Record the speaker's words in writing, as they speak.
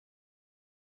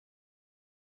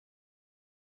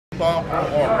bombed Pearl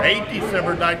Harbor. 8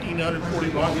 December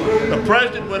 1941, the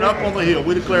president went up on the hill.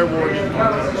 We declared war against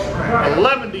Japan.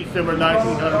 11 December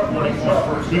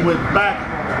 1941, he went back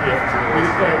on the hill. We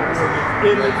declared war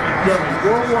against Germany.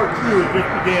 World War II just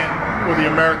began for the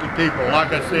American people.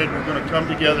 Like I said, we're going to come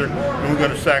together and we're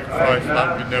going to sacrifice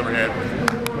like we never had before.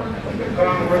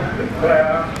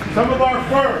 Some of our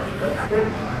first.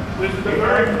 This is the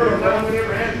very first time we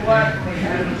ever had black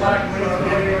Marines. The black Marines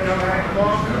getting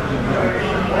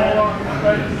all our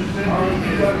professionals in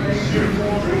the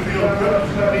uniforms and feel good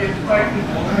to be inspected.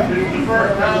 This is the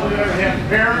first time we ever had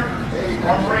parents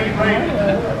or Marine Raiders.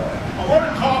 I want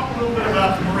to talk a little bit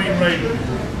about the Marine Raiders.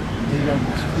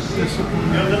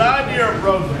 There's an idea of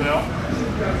Roosevelt.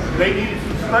 They needed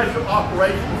some special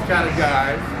operations kind of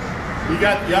guys. We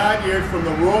got the ideas from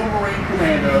the Royal Marine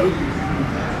Commandos.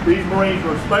 These Marines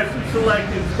were specially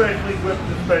selected, specially equipped,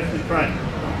 and specially trained.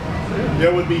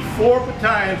 There would be 4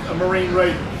 battalions of Marine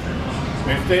Raiders.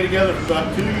 They stayed together for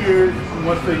about 2 years, and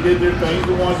once they did their thing,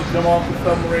 the ones that come off the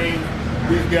submarines,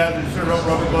 these guys that sit on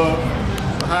rubber boats,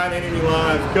 behind enemy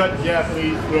lines, cut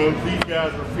Japanese throats, these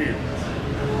guys were feared.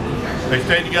 They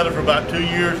stayed together for about 2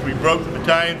 years. We broke the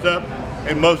battalions up,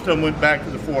 and most of them went back to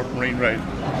the 4th Marine Raiders.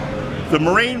 The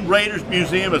Marine Raiders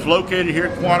Museum is located here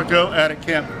at Quantico out at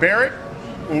Camp Barrett,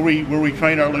 where we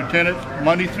train our lieutenants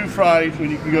Monday through Fridays when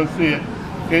you can go see it.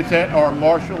 It's at our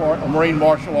Marine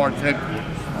Martial Arts headquarters.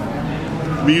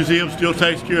 The museum still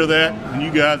takes care of that, and you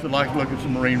guys would like to look at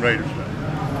some Marine Raiders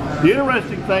stuff. The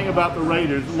interesting thing about the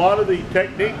Raiders, a lot of the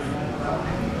techniques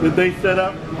that they set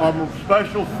up, our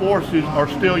special forces are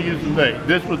still using today.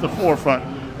 This was the forefront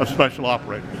of special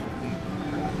operators.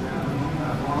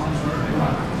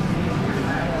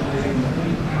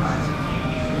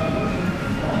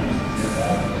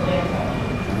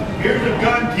 Here's a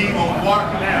gun team on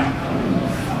Guadalcanal.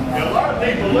 A lot of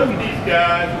people look at these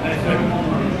guys and they say,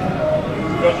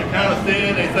 because they're kind of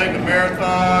thin, they think of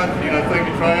marathons, think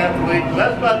of triathletes.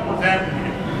 That's about what's happening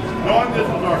here. Knowing this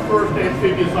was our first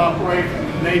amphibious operation,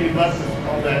 the Navy left us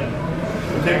on that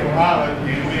particular island, and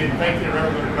we didn't think they were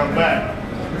ever going to come back.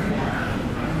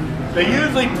 They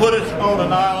usually put us on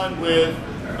an island with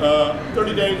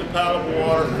 30 days of palatable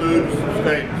water, food, and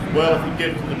sustenance. Well, if you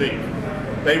get to the beach.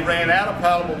 They ran out of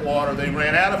palatable water, they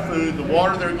ran out of food. The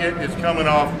water they're getting is coming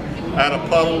off out of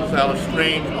puddles, out of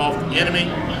streams, off the enemy.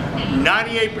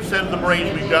 98% of the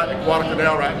Marines we've got in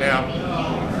Guadalcanal right now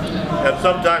have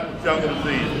some type of jungle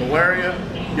disease. Malaria,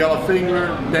 yellow fever,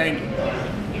 dengue.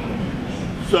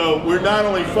 So we're not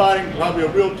only fighting probably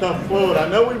a real tough foe, and I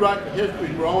know we write the history,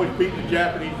 we're always beating the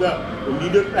Japanese up. When you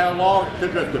look how long it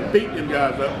took us to beat them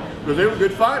guys up, because they were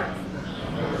good fighters.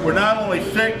 We're not only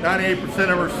sick, 98% of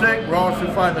them are sick, we're also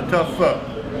fighting a tough foe.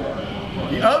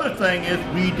 The other thing is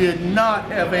we did not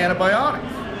have antibiotics.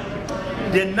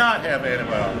 Did not have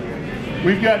antibiotics.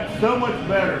 We've gotten so much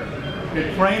better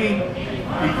at training,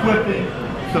 equipping,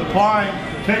 supplying,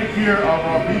 to take care of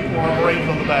our people, our Marines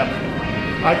on the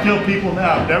battlefield. I tell people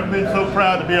now, I've never been so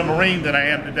proud to be a Marine than I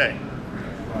am today.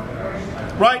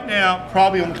 Right now,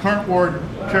 probably on the current war of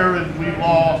terrorism, we've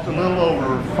lost a little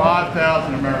over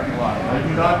 5,000 American lives. I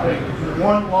do not take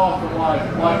one loss of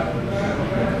life lightly.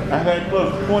 I've had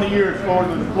close to 20 years going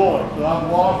to deploy, so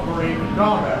I've lost Marines in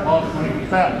combat, lost Marines in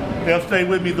battle. They'll stay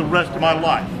with me the rest of my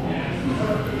life.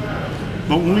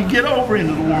 But when we get over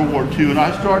into the World War II and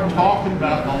I start talking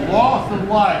about the loss of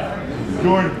life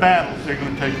during battles, they're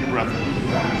going to take your breath away.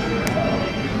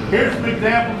 Here's some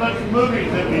examples of some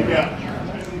movies that we've got.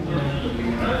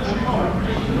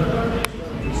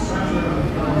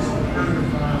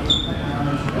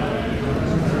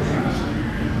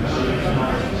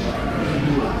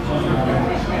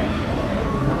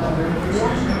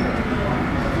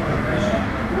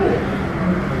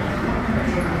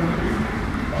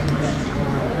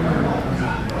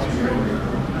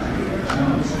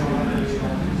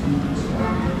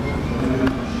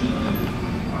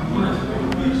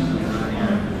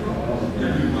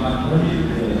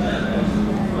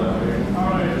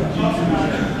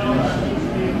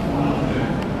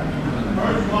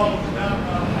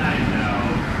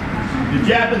 The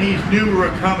Japanese knew we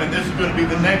were coming. This is going to be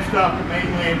the next stop to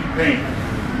mainland Japan.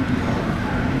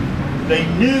 They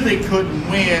knew they couldn't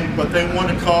win, but they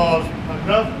wanted to cause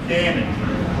enough damage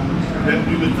that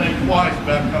we would think twice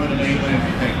about coming to mainland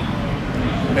Japan.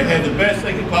 They had the best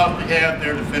they could possibly have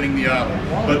there defending the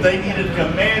island. But they needed a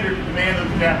commander to command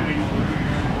those Japanese forces.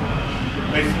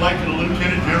 They selected a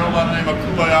lieutenant general by the name of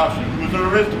Kobayashi, who was an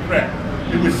aristocrat.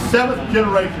 He was 7th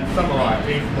generation samurai,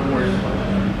 came from the warrior.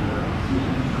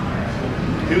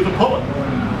 He was a poet.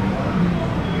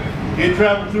 He had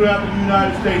traveled throughout the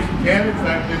United States and Canada. In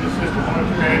fact, been the assistant one of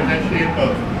the actually in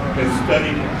both. Had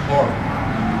studied in Florida.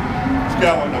 This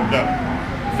guy wasn't no dummy.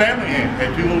 Family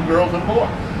had 2 little girls and a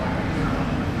boy.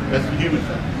 That's the human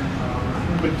side.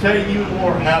 But tell you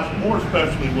how more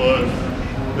especially was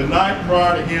the night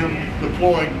prior to him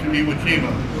deploying to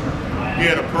Iwo-Jima, he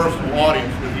had a personal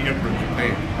audience with the Emperor of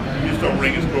Japan. He just don't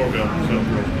ring his doorbell himself.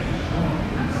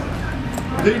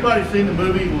 Has anybody seen the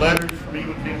movie Letters from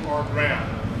Iwo Jima or Ground?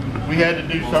 We had to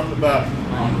do something about it.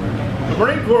 The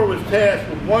Marine Corps was tasked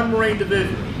with 1 Marine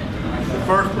division. The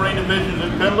 1st Marine Division is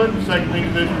in Finland, the 2nd Marine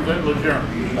Division is in Lejeune.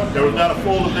 There was not a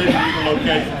full division in either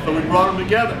location, so we brought them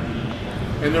together.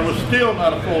 And there was still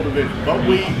not a full division, but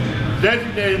we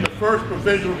designated the 1st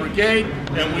Provisional Brigade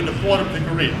and we deployed them to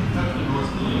Korea.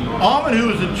 Alman, who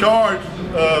was in charge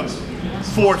of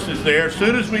forces there, as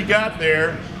soon as we got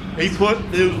there, he put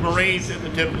those Marines at the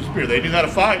tip of the spear. They knew how to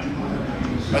fight.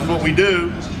 That's what we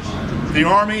do. The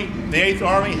Army, the 8th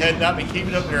Army, had not been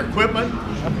keeping up their equipment.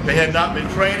 They had not been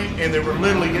training, and they were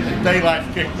literally getting the daylights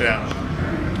kicked out.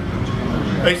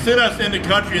 They sent us into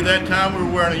country at that time. We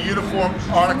were wearing a uniform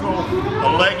article, a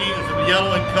leggings of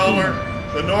yellow in color.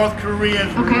 The North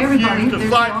Koreans refused to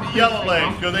fight the yellow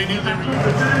legs because they knew they were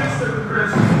using.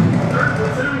 Third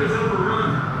platoon is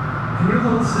overrun. Can you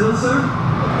hold still, sir?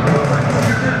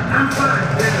 I'm fine.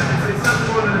 Yeah, it's not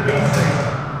more than a beat state.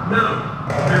 No,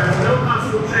 there is no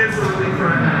possible chance of relief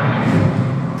right now.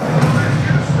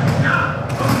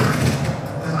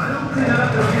 If I don't clean it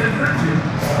up, it'll get infected.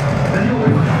 Then you'll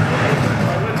be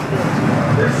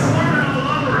They're swarming all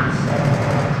over us.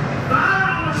 Fire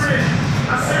on the ridge.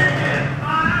 I say again,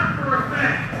 fire for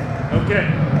effect. Okay.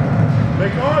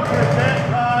 MacArthur at that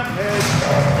time had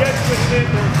just within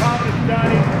their communist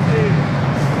Chinese division.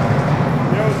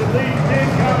 There was at least 10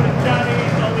 communist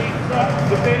Chinese on each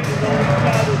division on each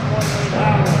side of this 1 Marine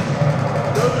highway.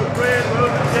 Those are Fred, those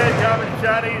are dead communist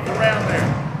Chinese around there.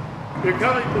 They're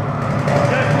coming to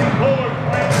Jesse Bullard's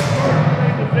playing the 1st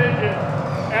Marine Division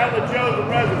out of the Chosen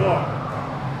Reservoir.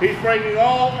 He's bringing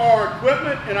all our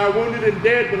equipment and our wounded and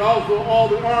dead, but also all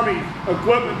the Army's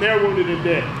equipment, their wounded and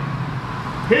dead.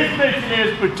 His mission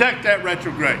is protect that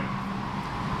retrograde.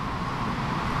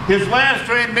 His last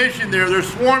transmission there, they're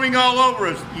swarming all over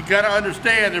us. You got to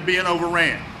understand they're being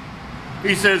overran.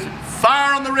 He says,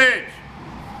 fire on the ridge.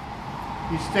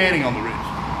 He's standing on the ridge.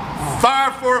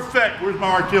 Fire for effect. Where's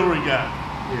my artillery guy?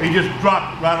 He just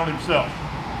dropped it right on himself.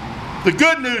 The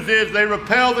good news is they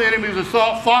repel the enemy's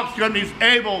assault. Fox Gun is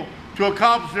able to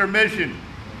accomplish their mission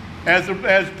as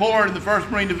Bullard and the 1st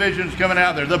Marine Division is coming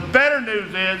out there. The better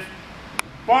news is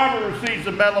Farmer receives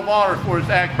the Medal of Honor for his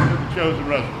actions in the Chosen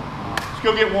Reservoir. Let's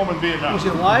go get Woman Vietnam. Was he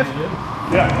alive?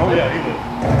 Yeah, oh yeah, he was.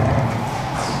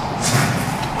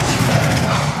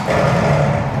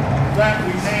 That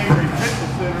we named a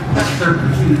fitness center. That's 3rd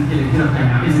platoon. Get up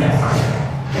there. Isn't that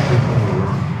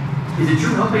Is it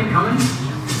true help ain't coming?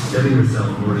 Setting yourself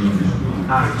for it.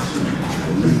 Alright.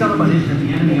 Let's talk about it at the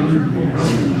enemy owner.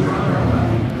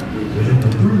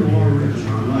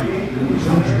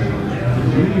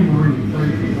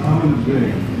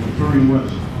 Turning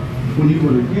west. When you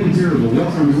would again hear the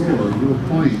welcome roar of your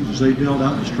planes as they dealt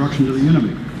out destruction to the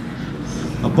enemy.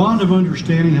 A bond of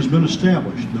understanding has been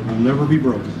established that will never be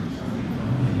broken.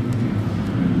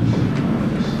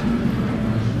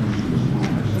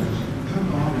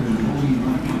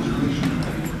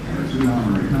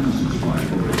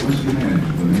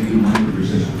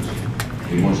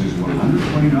 It was his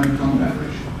 129th combat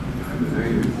mission, and the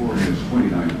day before his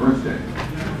 29th birthday.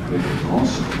 It was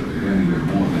also the beginning of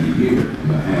more than a year in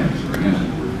the hands of the enemy.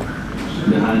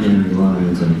 Behind enemy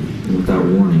lines and without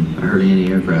warning, I heard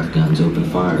anti-aircraft guns open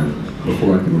fire.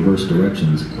 Before I could reverse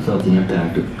directions, I felt the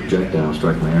impact of a projectile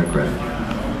strike my aircraft.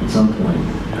 At some point,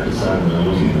 I decided that I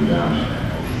wasn't going to die.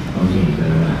 I was going to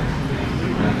get away.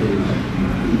 After